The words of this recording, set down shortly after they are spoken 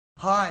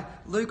Hi,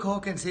 Luke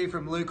Hawkins here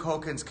from Luke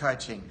Hawkins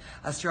Coaching,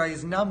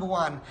 Australia's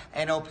 #1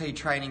 NLP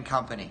training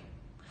company.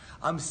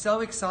 I'm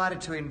so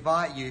excited to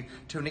invite you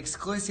to an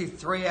exclusive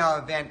 3-hour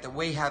event that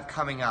we have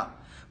coming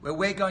up, where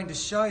we're going to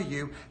show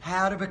you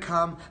how to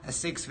become a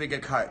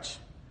 6-figure coach.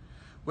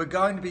 We're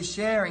going to be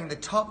sharing the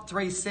top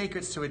 3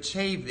 secrets to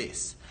achieve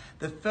this.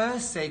 The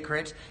first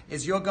secret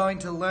is you're going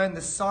to learn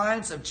the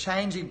science of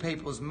changing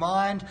people's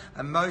mind,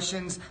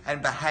 emotions,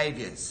 and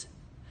behaviors.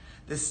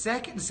 The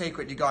second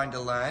secret you're going to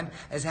learn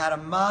is how to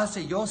master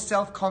your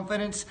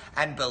self-confidence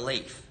and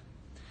belief.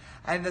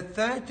 And the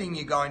third thing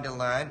you're going to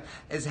learn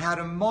is how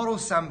to model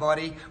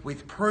somebody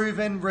with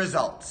proven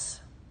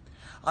results.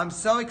 I'm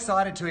so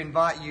excited to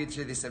invite you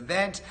to this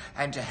event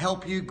and to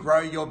help you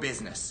grow your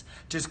business.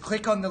 Just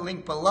click on the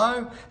link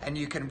below and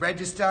you can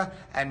register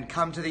and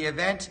come to the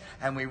event,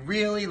 and we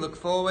really look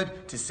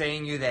forward to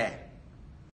seeing you there.